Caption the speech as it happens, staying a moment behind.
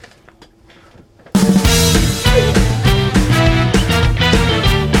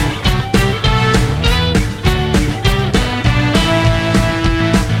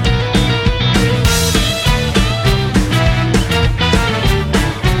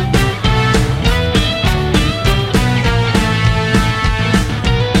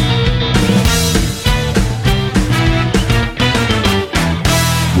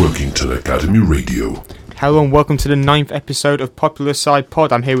Academy Radio. Hello and welcome to the 9th episode of Popular Side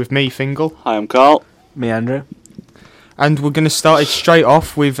Pod. I'm here with me, Fingal. Hi, I'm Carl. Me, Andrew. And we're going to start it straight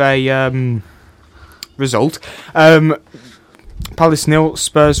off with a result. Palace 0,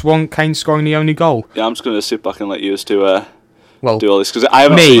 Spurs 1, Kane scoring the only goal. Yeah, I'm just going to sit back and let you do all this, because I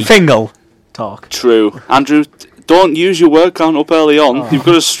haven't Me, seen... Fingal. Talk. True. Andrew, don't use your word count up early on. Oh. You've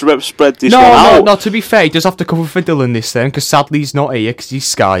got to spread this one out. No, to be fair, he does have to cover for Dylan this then, because sadly he's not here, because he's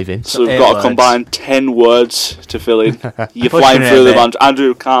skiving. So we've got to combine 10 words to fill in. You're flying through them,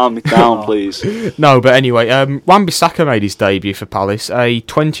 Andrew, calm me down, please. No, but anyway, Wan-Bissaka made his debut for Palace, a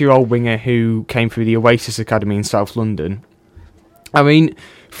 20-year-old winger who came through the Oasis Academy in South London. I mean,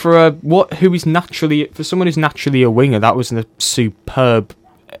 for someone who's naturally a winger, that was a superb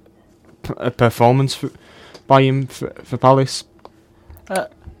performance by him for Palace.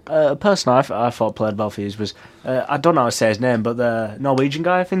 Person I thought played well for you was, I don't know how to say his name, but the Norwegian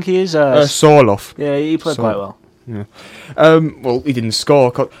guy, I think he is. Sorloth. Yeah, he played quite well. Yeah. Well, he didn't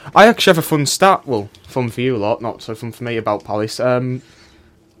score. I actually have a fun stat. Well, fun for you a lot, not so fun for me about Palace.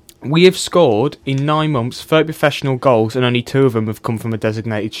 We have scored in 9 months 30 professional goals, and only 2 of them have come from a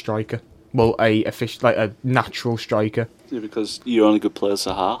designated striker. Well, a natural striker. Yeah, because your only good player is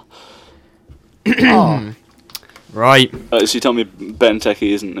Zaha. Oh. Right. So you tell me Benteke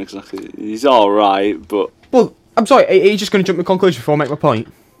isn't exactly... He's alright, but... Well, I'm sorry, are you just going to jump to conclusion before I make my point?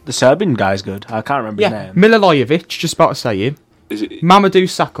 The Serbian guy's good. I can't remember his name. Milivojevic, just about to say him. Is it... Mamadou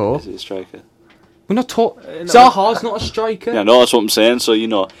Sakho. Is it a striker? We're not talking... Zaha's not a striker. Yeah, no, that's what I'm saying, so you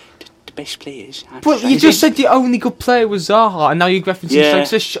know... The best players... But you just said the only good player was Zaha, and now you're referencing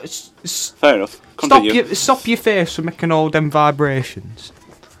strikers. Fair enough. Continue. Stop your face from making all them vibrations.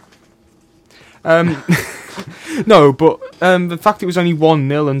 No, but the fact it was only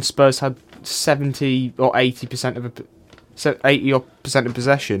 1-0 and Spurs had 70 or 80% of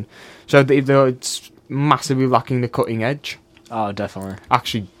possession, so they're massively lacking the cutting edge. Oh, definitely.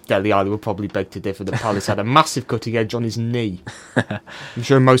 Actually, Dele Alli would probably beg to differ. The Palace had a massive cutting edge on his knee. I'm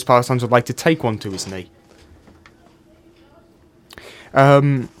sure most Palace fans would like to take one to his knee.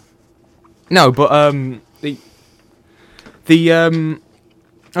 No, but the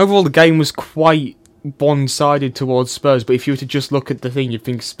overall the game was quite one-sided towards Spurs. But if you were to just look at the thing, you'd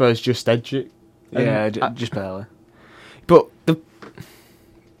think Spurs just edged it. Yeah, just barely. But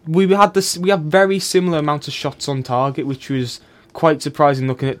we had very similar amounts of shots on target, which was quite surprising.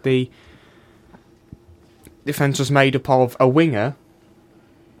 Looking at the defence was made up of a winger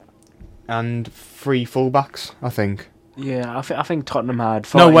and 3 fullbacks, I think. Yeah, I think Tottenham had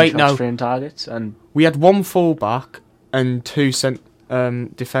 14 shots, 3 targets, and we had 1 fullback and 2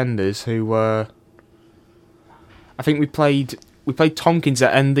 defenders who were. I think we played Tompkins,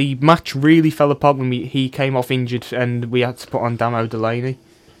 and the match really fell apart when he came off injured, and we had to put on Damo Delaney,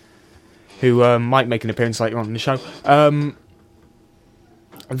 who might make an appearance later on in the show.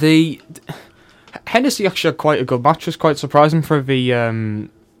 The Hennessy actually had quite a good match. It was quite surprising for the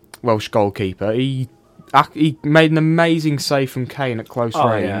Welsh goalkeeper. He made an amazing save from Kane at close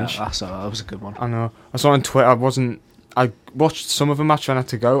range. Yeah, I saw that was a good one. I know. I saw on Twitter. I watched some of the match and I had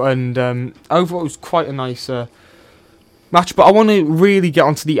to go, and overall it was quite a nice match. But I want to really get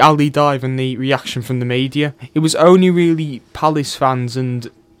onto the Ali dive and the reaction from the media. It was only really Palace fans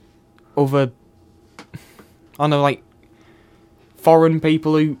and other, foreign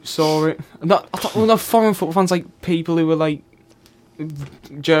people who saw it. Not foreign football fans, like people who were like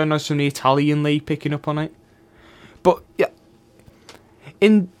journalists from the Italian league picking up on it. But yeah,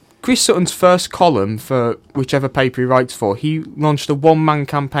 in Chris Sutton's first column for whichever paper he writes for, he launched a one-man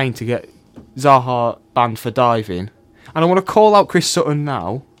campaign to get Zaha banned for diving. And I want to call out Chris Sutton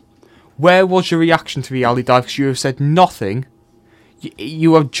now. Where was your reaction to the Ali dive? Because you have said nothing.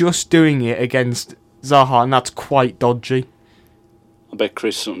 You are just doing it against Zaha, and that's quite dodgy. I bet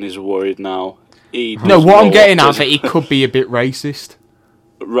Chris Sutton is worried now. No, what I'm getting at is that he could be a bit racist.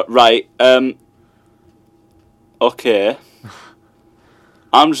 Right. Okay.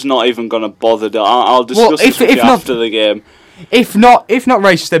 I'm just not even going to bother. I'll discuss this with you after the game. If not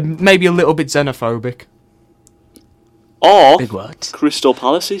racist, then maybe a little bit xenophobic. Or big words. Crystal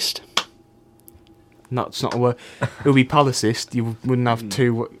Palacist. No, it's not a word. It would be Palacist. You wouldn't have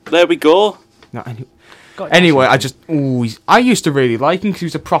 2. There we go. No, anyway, I used to really like him because he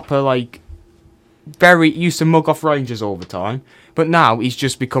was a proper, he used to mug off Rangers all the time. But now he's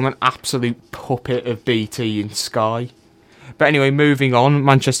just become an absolute puppet of BT and Sky. But anyway, moving on.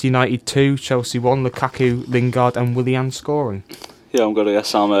 Manchester United 2, Chelsea 1, Lukaku, Lingard and Willian scoring. Yeah, I'm going to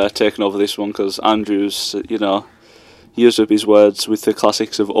guess I'm taking over this one because Andrew's, used up his words with the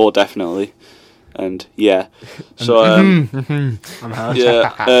classics of "oh, definitely." And yeah, so I'm hurt.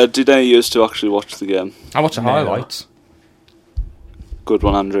 yeah. Did any of you to actually watch the game? I watched the highlights. Good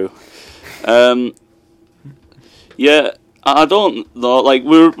one, Andrew. Yeah, I don't know. Like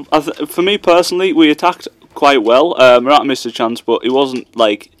for me personally, we attacked quite well. Morata missed a chance, but it wasn't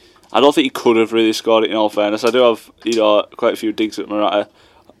like I don't think he could have really scored it. In all fairness, I do have quite a few digs at Morata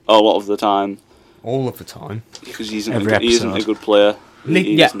a lot of the time. All of the time, because he isn't a good player.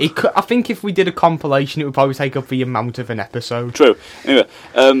 He could, I think if we did a compilation, it would probably take up the amount of an episode. True. Anyway,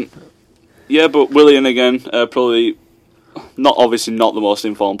 yeah, but Willian again, probably obviously not the most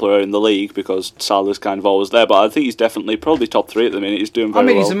informed player in the league because Salah's kind of always there, but I think he's definitely probably top 3 at the minute. He's doing very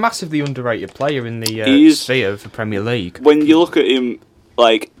well. He's a massively underrated player in the sphere of the Premier League. When you look at him,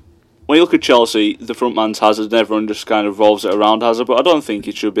 when you look at Chelsea, the front man's Hazard, and everyone just kind of revolves it around Hazard, but I don't think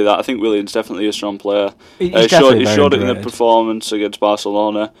it should be that. I think Willian's definitely a strong player. He showed it in the performance against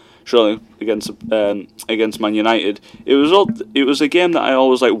Barcelona, showed it against Man United. It was a game that I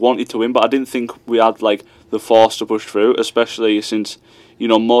always wanted to win, but I didn't think we had the force to push through, especially since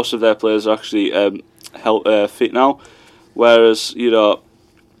most of their players are actually fit now. Whereas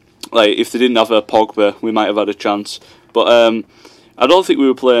if they didn't have a Pogba, we might have had a chance, but. I don't think we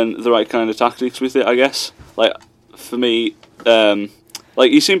were playing the right kind of tactics with it, I guess. For me,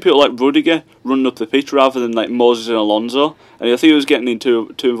 you've seen people like Rudiger running up the pitch rather than Moses and Alonso, and I think he was getting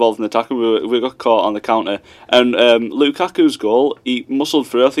too involved in the attack, and we got caught on the counter. And Lukaku's goal, he muscled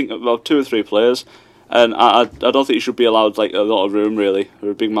through, I think, about 2 or 3 players, and I don't think he should be allowed a lot of room, really, for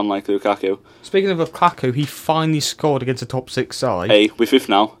a big man like Lukaku. Speaking of Lukaku, he finally scored against a top 6 side. Hey, we're 5th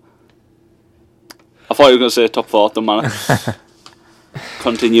now. I thought you were going to say top 4th, don't matter.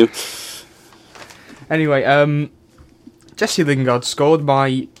 Continue. Anyway, Jesse Lingard scored.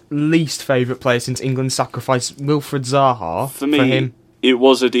 My least favourite player since England sacrificed Wilfred Zaha. For me, it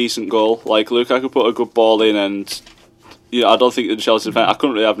was a decent goal. Lukaku put a good ball in, and I don't think the Chelsea fans. I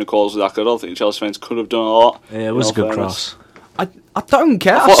couldn't really have any calls with that. I don't think the Chelsea fans could have done a lot. Yeah, it was a good cross. I don't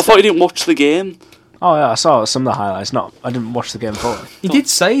care. I thought you didn't watch the game. Oh yeah, I saw some of the highlights. I didn't watch the game fully. You did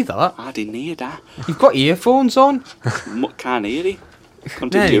say that. I didn't hear that. You've got earphones on. Can't hear it.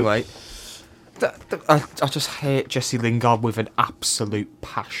 Continue. Anyway, I just hate Jesse Lingard with an absolute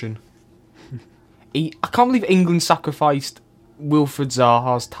passion. I can't believe England sacrificed Wilfred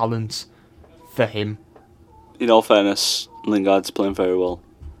Zaha's talents for him. In all fairness, Lingard's playing very well.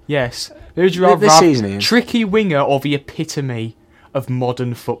 Yes. Who'd you rather have, tricky winger or the epitome of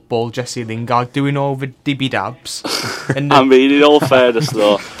modern football, Jesse Lingard, doing all the dibby dabs? In all fairness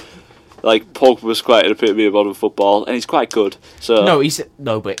though, Pogba was quite an epitome of modern football, and he's quite good. So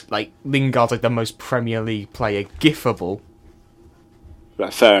but Lingard's the most Premier League player, giftable.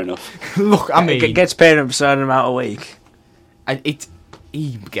 Right, fair enough. Look, it gets paid a certain amount a week.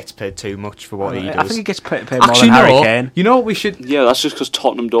 He gets paid too much for what he does. I think he gets paid more than Harry Kane. You know what we should? Yeah, that's just because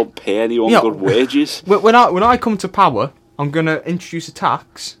Tottenham don't pay anyone good wages. When I come to power, I'm gonna introduce a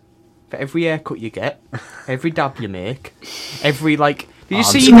tax for every haircut you get, every dab you make, every Did you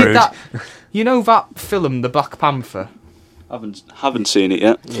see that? You know that film, The Black Panther? Haven't seen it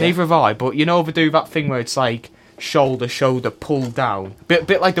yet. Yeah. Neither have I. But they do that thing where it's shoulder, pull down,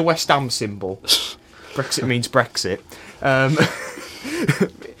 bit like the West Ham symbol. Brexit means Brexit.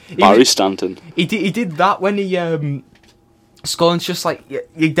 Barry Stanton. He did that when he Scotland's just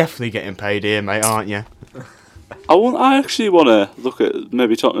you're definitely getting paid here, mate, aren't you? I actually want to look at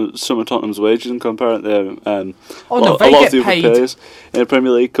maybe some of Tottenham's wages and compare it there. They get paid in the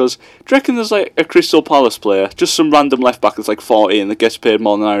Premier League, because do you reckon there's a Crystal Palace player, just some random left back that's 40 and that gets paid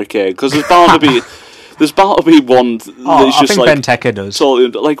more than Harry Kane? Because there's bound to be one that's I just think Benteke does.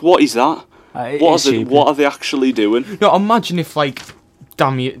 Totally, what is that? What are they actually doing? No, imagine if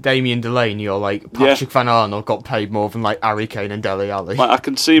Damien Delaney or Patrick Van Arnold got paid more than Harry Kane and Dele Alli. I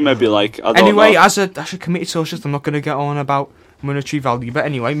can see maybe I don't anyway, know. as a committed socialist, I'm not going to get on about monetary value. But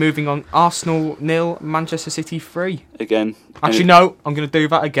anyway, moving on. Arsenal 0, Manchester City 3. Again. Actually, no, I'm going to do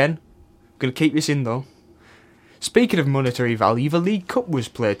that again. I'm going to keep this in though. Speaking of monetary value, the League Cup was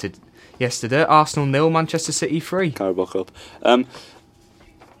played yesterday. Arsenal 0, Manchester City 3. Carabao Cup.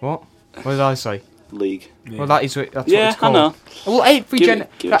 What did I say? League. Yeah. Well, that's what it's called. I know. Well,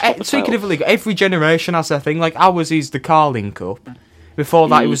 speaking of a league, every generation has their thing. Ours is the Carling Cup. Before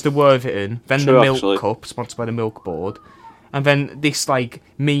that, it was the Worthington. Then the Milk Cup, sponsored by the Milk Board. And then this like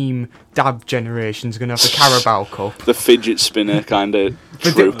meme dab generation's gonna have the Carabao Cup. The fidget spinner kind of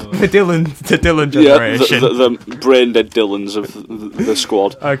troop. The Dylan generation. Yeah, the brain dead Dylans of the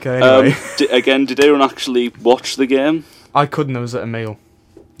squad. Okay. Anyway. Did anyone actually watch the game? I couldn't. I was at a meal.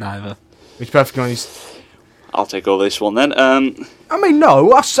 Neither. Which perfectly honest. I'll take over this one then. I mean,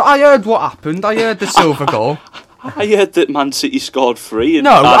 no, I heard what happened. I heard the silver goal. I heard that Man City scored 3 and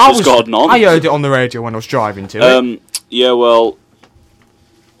No, Arsenal scored none. I heard it on the radio when I was driving to it. Yeah, well,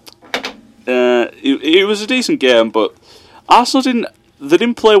 it was a decent game, but Arsenal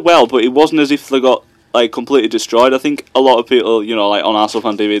didn't play well, but it wasn't as if they got like completely destroyed. I think a lot of people, you know, like on Arsenal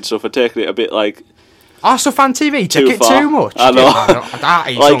Fan TV and stuff, are taking it a bit like Arsenal Fan TV took it far. too much. I know. That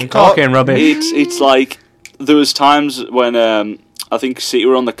is Like, talking rubbish. It's like there was times when I think City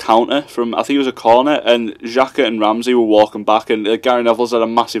were on the counter from, I think it was a corner, and Xhaka and Ramsey were walking back, and Gary Neville's had a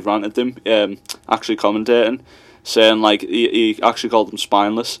massive rant at them, actually commentating, saying like he actually called them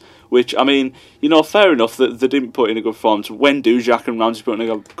spineless. Which, I mean, you know, fair enough that they didn't put in a good performance. When do Xhaka and Ramsey put in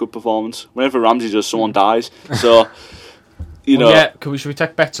a good performance? Whenever Ramsey does, someone dies. So, you know. Yeah, should we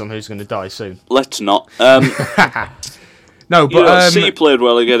take bets on who's going to die soon? Let's not. No, but you know, City played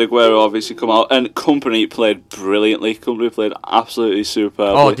well again. Aguero obviously come out, and Company played brilliantly. Company played absolutely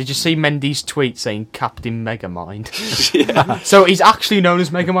superbly. Oh, did you see Mendy's tweet saying Captain Megamind? Yeah. So he's actually known as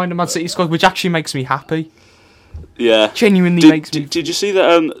Megamind in Man City squad, which actually makes me happy. Yeah. Genuinely makes me. Did you see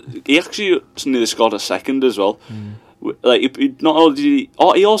that? He actually nearly scored a second as well. Like he not only did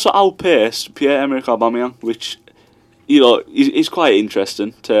he also outpaced Pierre-Emerick Aubameyang, which, you know, is quite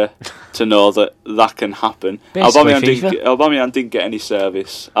interesting to know that can happen. Aubameyang didn't get any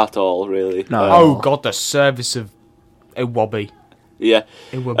service at all, really. No. Oh god, the service of Iwobi. Yeah.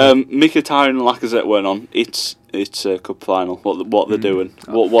 Mkhitaryan and Lacazette went on. It's a cup final. What they're doing.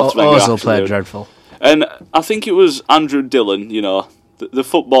 What's Wenger Ozil actually played doing. dreadful. And I think it was Andrew Dillon, you know, the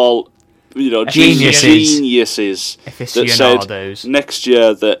football, you know, geniuses that said next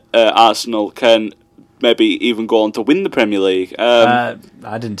year that Arsenal can maybe even go on to win the Premier League. I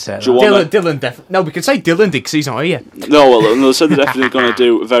didn't say that. Dylan definitely. No, we can say Dylan did because he's not here. No, well, they said they're definitely going to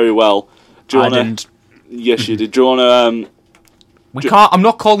do very well. I didn't. Yes, you did. Do you want to... We can't. I'm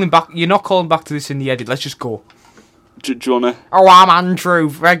not calling back. You're not calling back to this in the edit. Let's just go. Do you want to... Oh, I'm Andrew.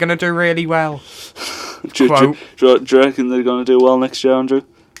 They're going to do really well. Do you reckon they're going to do well next year, Andrew?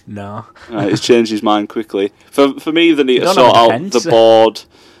 No. He's changed his mind quickly. For me, they need to sort out the board,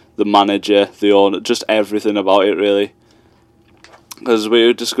 the manager, the owner, just everything about it, really. Because we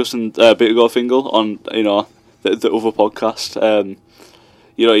were discussing a bit ago, Fingal, on, you know, the other podcast.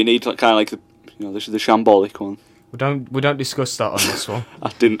 You know, you need kind of like the shambolic one. We don't discuss that on this one.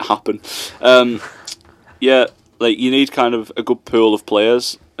 That didn't happen. Yeah. Like, you need kind of a good pool of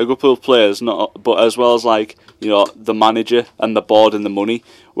players, but as well as, like, you know, the manager and the board and the money.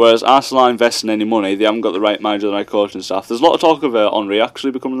 Whereas Arsenal aren't investing any money, they haven't got the right manager, the right coach and staff. There's a lot of talk of Henry actually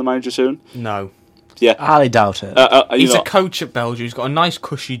becoming the manager soon. No. Yeah. I highly doubt it. He's a coach at Belgium, he's got a nice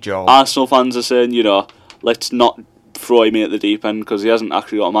cushy job. Arsenal fans are saying, you know, let's not throw him in at the deep end because he hasn't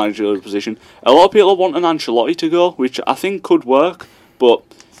actually got a managerial position. A lot of people want an Ancelotti to go, which I think could work, but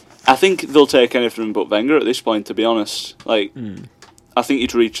I think they'll take anything but Wenger at this point, to be honest. Like, I think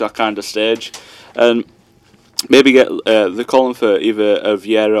he'd reach that kind of stage. And maybe get they're calling for either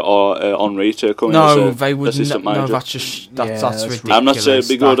Vieira or Henry to come in as they wouldn't. assistant manager. No, that's ridiculous. I'm not saying it'd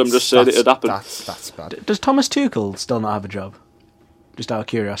be good, I'm just saying it'd happen. That's bad. Does Thomas Tuchel still not have a job? Just out of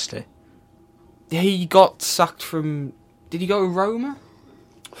curiosity. He got sacked from... Did he go to Roma?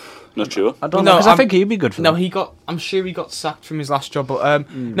 Not sure. I don't know, because I think he'd be good for them. I'm sure he got sacked from his last job,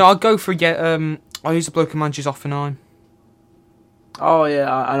 but no, I'd go for who's the bloke who manages Hoffenheim? Oh yeah,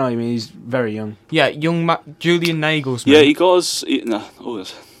 I know what you mean. He's very young. Yeah, young Julian Nagelsmann. Yeah, he goes. What am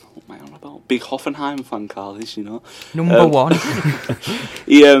I on about? Big Hoffenheim fan, Carl. You know, number one.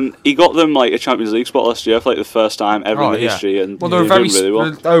 he got them like a Champions League spot last year for like the first time ever in the history, and they're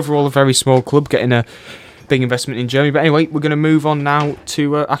overall a very small club, getting a big investment in Germany. But anyway, we're going to move on now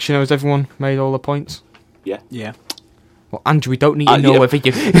to actually, has everyone made all the points? Yeah. Well, Andrew, we don't need to know whether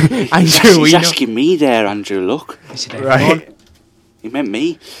you. Andrew, he's asking me there, Andrew. Look, right. He meant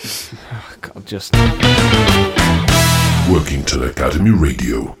me. Oh, God, just Workington Academy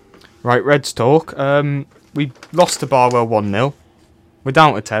Radio. Right, Reds talk. We lost to Barwell 1-0. We're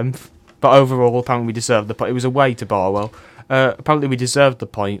down to 10th, but overall, apparently we deserved the point. It was away to Barwell. Apparently we deserved the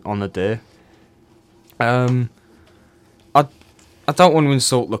point on the day. I don't want to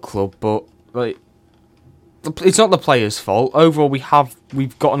insult the club, but like, it's not the players' fault. Overall,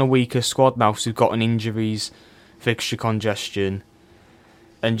 we've gotten a weaker squad now, so we've gotten injuries, fixture congestion,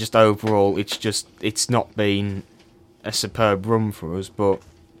 and just overall, it's not been a superb run for us. But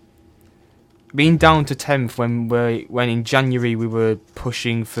being down to 10th when in January we were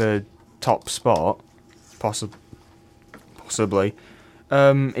pushing for top spot, possibly,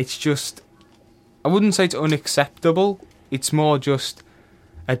 it's just, I wouldn't say it's unacceptable. It's more just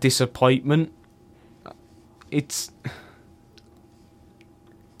a disappointment.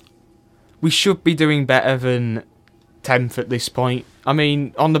 we should be doing better than 10th at this point. I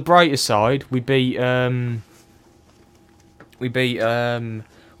mean, on the brighter side, we beat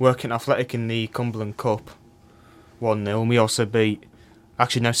Working Athletic in the Cumberland Cup 1-0, and we also beat.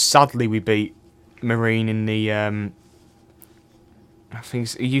 Actually, no. Sadly, we beat Marine in the. I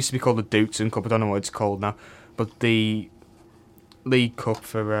think it used to be called the Dootson Cup. I don't know what it's called now, but the League Cup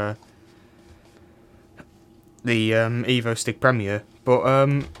for the Evo Stick Premier.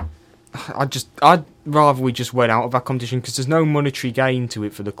 But I'd rather we just went out of that competition because there's no monetary gain to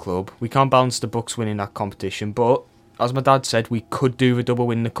it for the club. We can't balance the books winning that competition. But as my dad said, we could do the double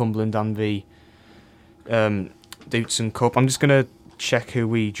win the Cumberland and the Dootson Cup. I'm just gonna check who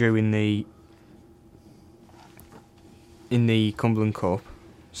we drew in the Cumberland Cup.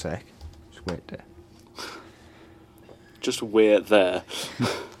 Sec. Just wait there. Just wait there.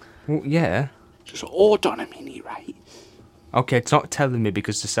 Well, yeah. Just hold on a minute, right? Okay, it's not telling me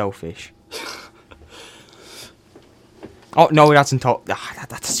because they're selfish. Oh, no, it hasn't told.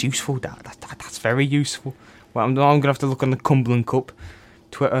 That's useful. That's very useful. Well, I'm going to have to look on the Cumberland Cup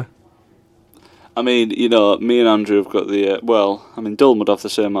Twitter. I mean, me and Andrew have got the... Dulham would have the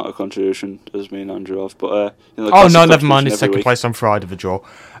same amount of contribution as me and Andrew have, but... oh, no, never mind. It's second place on Friday, the draw.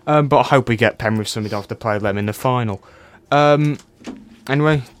 But I hope we get Penrith, so we don't have to play them in the final.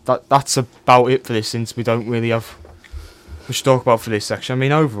 Anyway, that's about it for this, since we don't really have much to talk about for this section. I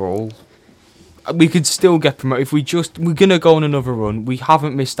mean, overall, we could still get promoted if we're going to go on another run. We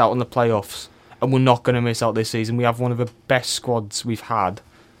haven't missed out on the playoffs, and we're not going to miss out this season. We have one of the best squads we've had,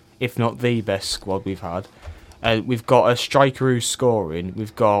 if not the best squad we've had. We've got a striker who's scoring,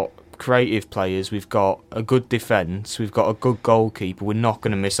 we've got creative players, we've got a good defence, we've got a good goalkeeper. We're not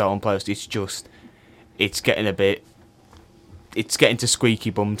going to miss out on playoffs. It's getting to squeaky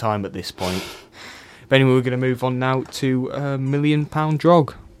bum time at this point. But anyway, we're going to move on now to £1 Million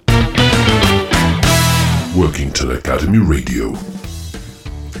Drog. Working Till Academy Radio.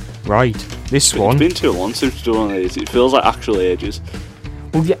 Right, this one. It's been too long since we've done one of these. It feels like actual ages.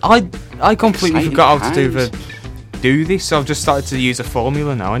 Well, yeah, I completely Exciting forgot how to times. do this, so I've just started to use a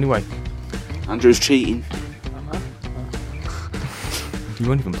formula now. Anyway, Andrew's cheating. you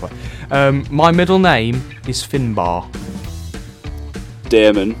won't even play. My middle name is Finbar.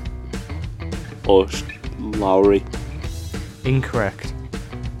 Damon. Or Lowry. Incorrect.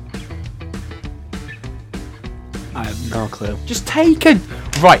 I have no clue. Just taken.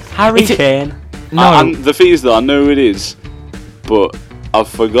 Right, Harry Kane. No, The thing is, though, I know who it is, but I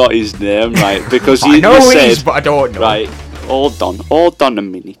forgot his name, right? Because I know you it said, is, but I don't know. right, hold on a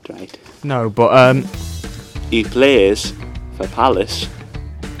minute, right? No, but He plays for Palace,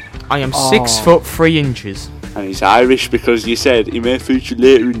 I am 6'3". and he's Irish because you said he may feature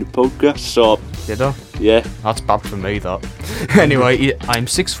later in the podcast, so, Did I? yeah, That's bad for me, that. Anyway, I'm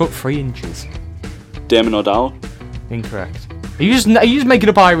 6'3". Damon O'Dowd. Incorrect. Are you just making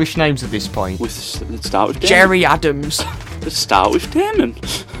up Irish names at this point? Let's start with Damon. Jerry Adams. Let's start with Damon.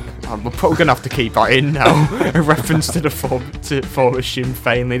 We're probably going to have to keep that in now. A reference to the former Sinn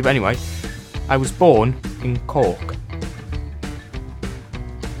Féin leader. But anyway, I was born in Cork.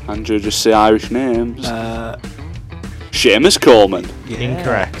 Andrew, just say Irish names. Seamus Coleman. Yeah.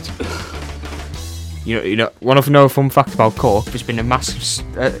 Incorrect. You know, want to know a fun fact about Cork? There's been a massive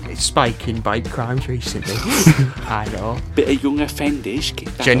spike in bike crimes recently. I know. Bit of young offenders.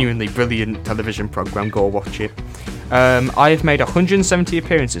 Genuinely brilliant television programme. Go watch it. I have made 170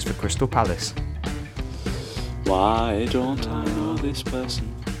 appearances for Crystal Palace. Why don't I know this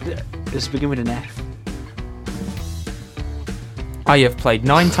person? Does it begin with an F? I have played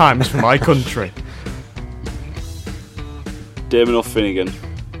 9 times for my country. Damon O'Finnigan.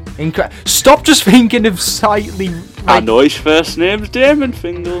 Stop just thinking of slightly... I know his first name's Damon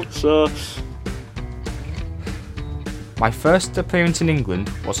Fingal, so... My first appearance in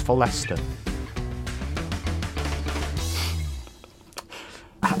England was for Leicester.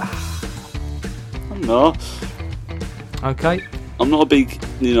 I don't know. Okay, I'm not a big,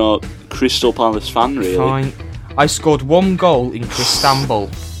 Crystal Palace fan, really. fine. I scored 1 goal in Cristambul.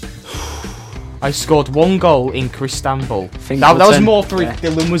 That was more for if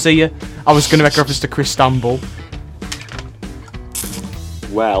Dylan was here. I was going to make reference to Cristambul.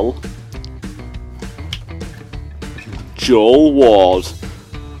 Well... Joel Ward.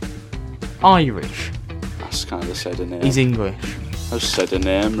 Irish. That's kind of said a name. He's English. I just said a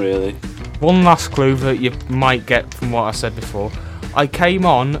name, really. One last clue that you might get from what I said before. I came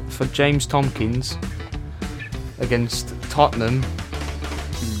on for James Tompkins against Tottenham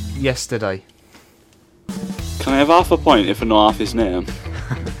yesterday. Can I have half a point if I know half his name?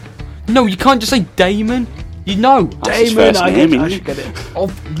 No, you can't just say Damon. You know. That's his first name, I isn't should get it. Oh,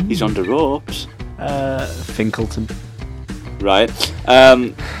 He's on the ropes. Finkelton. Right.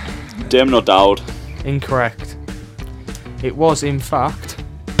 Damon O'Dowd. incorrect. It was, in fact,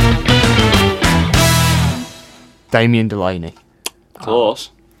 Damien Delaney.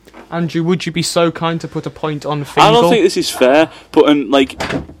 Close. Andrew, would you be so kind to put a point on Fingal? I don't think this is fair, putting,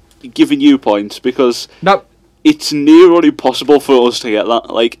 giving you points, because No. it's near on impossible for us to get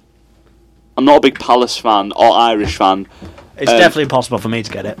that. I'm not a big Palace fan or Irish fan. It's definitely impossible for me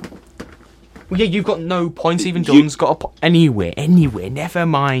to get it. Well, yeah, you've got no points. Even Dunn's got a point. Anywhere. Never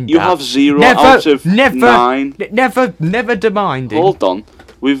mind. You that. have 0 out of 9. Never demanding. Hold on.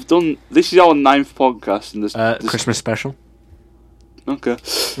 We've done... This is our 9th podcast. And this Christmas special. Okay.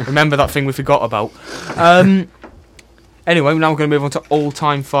 Remember that thing we forgot about. Anyway, now we're going to move on to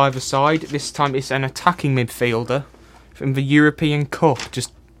all-time five-a-side. This time it's an attacking midfielder from the European Cup.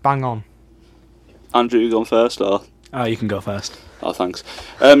 Just bang on. Andrew, you going first, or...? Oh, you can go first. Oh, thanks.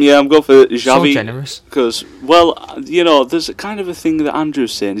 Yeah, I'm going for Xavi. So generous. Because, there's kind of a thing that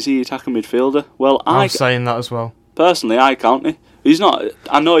Andrew's saying. Is he attacking midfielder? Well, I'm saying that as well. Personally, I can't. He's not...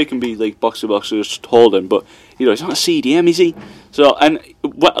 I know he can be, box-to-box, just holding, but, he's not a CDM, is he? So, and,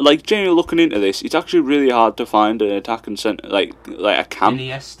 genuinely looking into this, it's actually really hard to find an attacking centre, like a cam.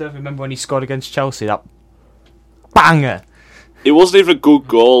 Iniesta, remember when he scored against Chelsea? That banger! It wasn't even a good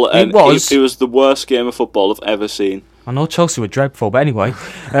goal, and it was the worst game of football I've ever seen. I know Chelsea were dreadful, but anyway.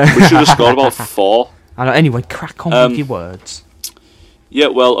 We should have scored about 4. I know, anyway, crack on with your words. Yeah,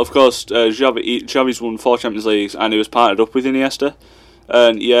 well, of course, Xavi's won 4 Champions Leagues, and he was partnered up with Iniesta.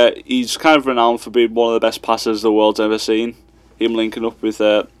 And yeah, he's kind of renowned for being one of the best passers the world's ever seen. Him linking up with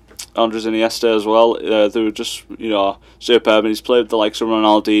Andres Iniesta as well. They were just, superb, and he's played with the likes of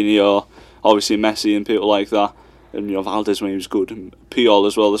Ronaldinho, obviously Messi and people like that. And, Valdez when he was good, and Puyol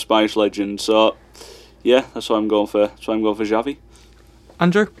as well, the Spanish legend. So, yeah, that's what I'm going for. That's why I'm going for Xavi.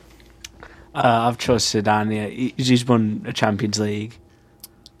 Andrew? I've chosen Zidane. Yeah. He's won a Champions League.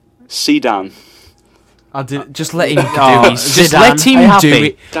 Zidane. Just let him do it. Just let him do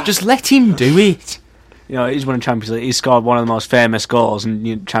it. Just let him do it. He's won a Champions League. He's scored one of the most famous goals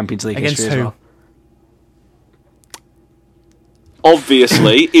in Champions League against history who? as well.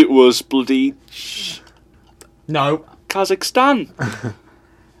 Obviously, it was bloody... No. Kazakhstan.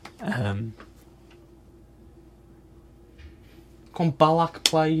 Balak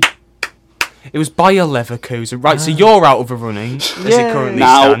played. It was Bayer Leverkusen. Right, so you're out of the running as it currently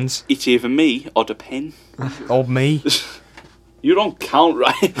now, stands. It's either me or the pen. Or me. You don't count,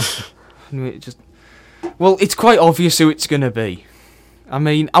 right? Well, it's quite obvious who it's going to be. I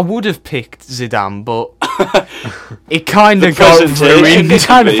mean, I would have picked Zidane, but it kind of got ruined. It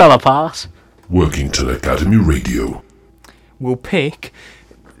kind of fell apart. Working till Academy Radio. We'll pick...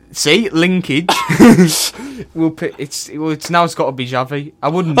 See, linkage. We'll pick... It's now it's got to be Xavi. I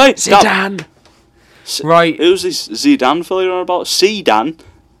wouldn't... Hey, Zidane! Right. Who's this Zidane fella you're on about? Zidane?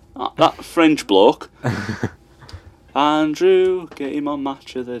 That French bloke. Andrew, get him on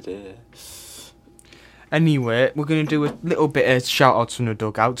Match of the Day. Anyway, we're going to do a little bit of shout-outs from the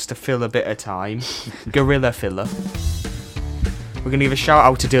dugouts to fill a bit of time. Gorilla filler. We're going to give a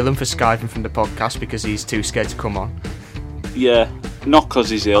shout-out to Dylan for Skyping from the podcast because he's too scared to come on. Yeah, not because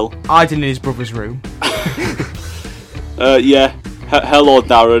he's ill. Hiding in his brother's room. Yeah. Hello,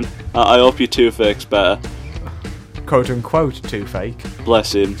 Darren. I hope your toothache's better. Quote-unquote too fake.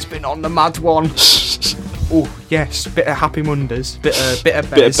 Bless him. It's been on the mad one. Oh, yes. Bit of Happy Mondays. Bit of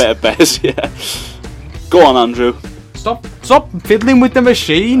Bez. Bit of Bez, yeah. Go on, Andrew. Stop fiddling with the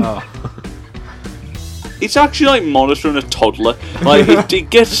machine. Oh. It's actually monitoring a toddler.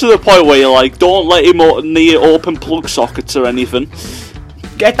 It gets to the point where you're like, don't let him near open plug sockets or anything.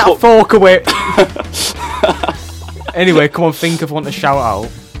 Get that fork away. Anyway, come on, think of one to shout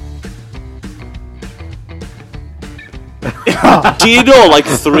out. Do you know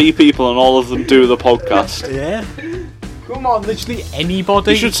 3 people and all of them do the podcast? Yeah. Come on, literally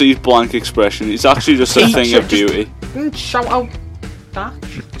anybody. You should see his blank expression. It's actually just a thing of beauty. Shout out that.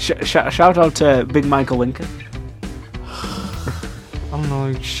 Shout out to Big Michael Lincoln. I don't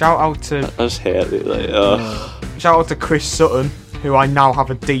know. Shout out to. I just hate it. Shout out to Chris Sutton, who I now have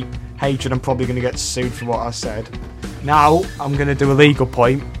a deep hatred. I'm probably going to get sued for what I said. Now I'm going to do a legal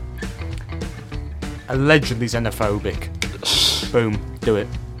point. Allegedly xenophobic. Boom. Do it.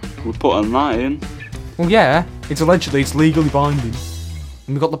 We're putting that in. Well, yeah. It's legally binding. And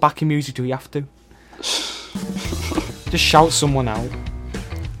we've got the backing music. Do we have to? Just shout someone out.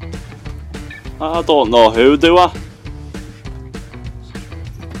 I don't know who, do I?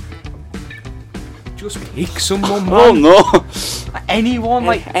 Just pick someone, man. Oh no. Anyone,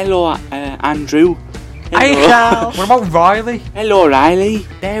 Hello, Andrew. Hey, Carl. What about Riley? Hello, Riley.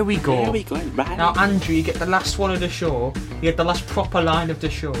 There we go. There we go, Riley. Now, Andrew, you get the last one of the show. You get the last proper line of the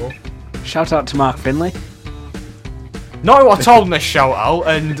show. Shout out to Mark Finley. No, I told him to shout out,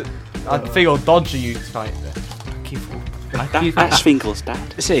 and I feel dodgy you tonight. That's Finkel's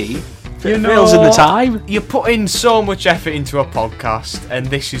dad. See? You know, Feels in the time. You put in so much effort into a podcast, and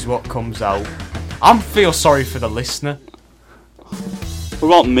this is what comes out. I feel sorry for the listener. What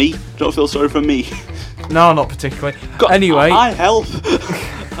about me? Don't feel sorry for me. No, not particularly. Anyway, I help.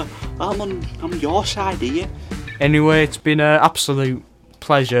 I'm on your side here. Anyway, it's been an absolute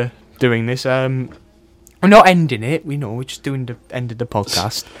pleasure doing this. We're not ending it. We know we're just doing the end of the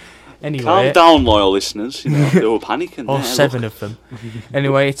podcast. Anyway, calm down, loyal listeners. You know, they were panicking. All 7 of them.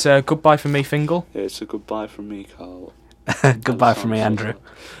 Anyway, it's a goodbye from me, Fingal. Yeah, it's a goodbye from me, Carl. Goodbye from me, Andrew.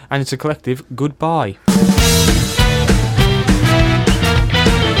 And it's a collective goodbye.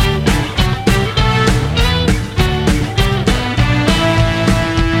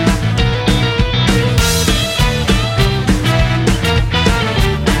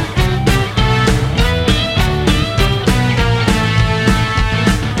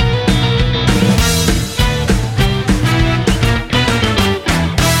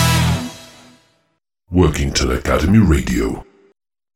 Working Till Academy Radio.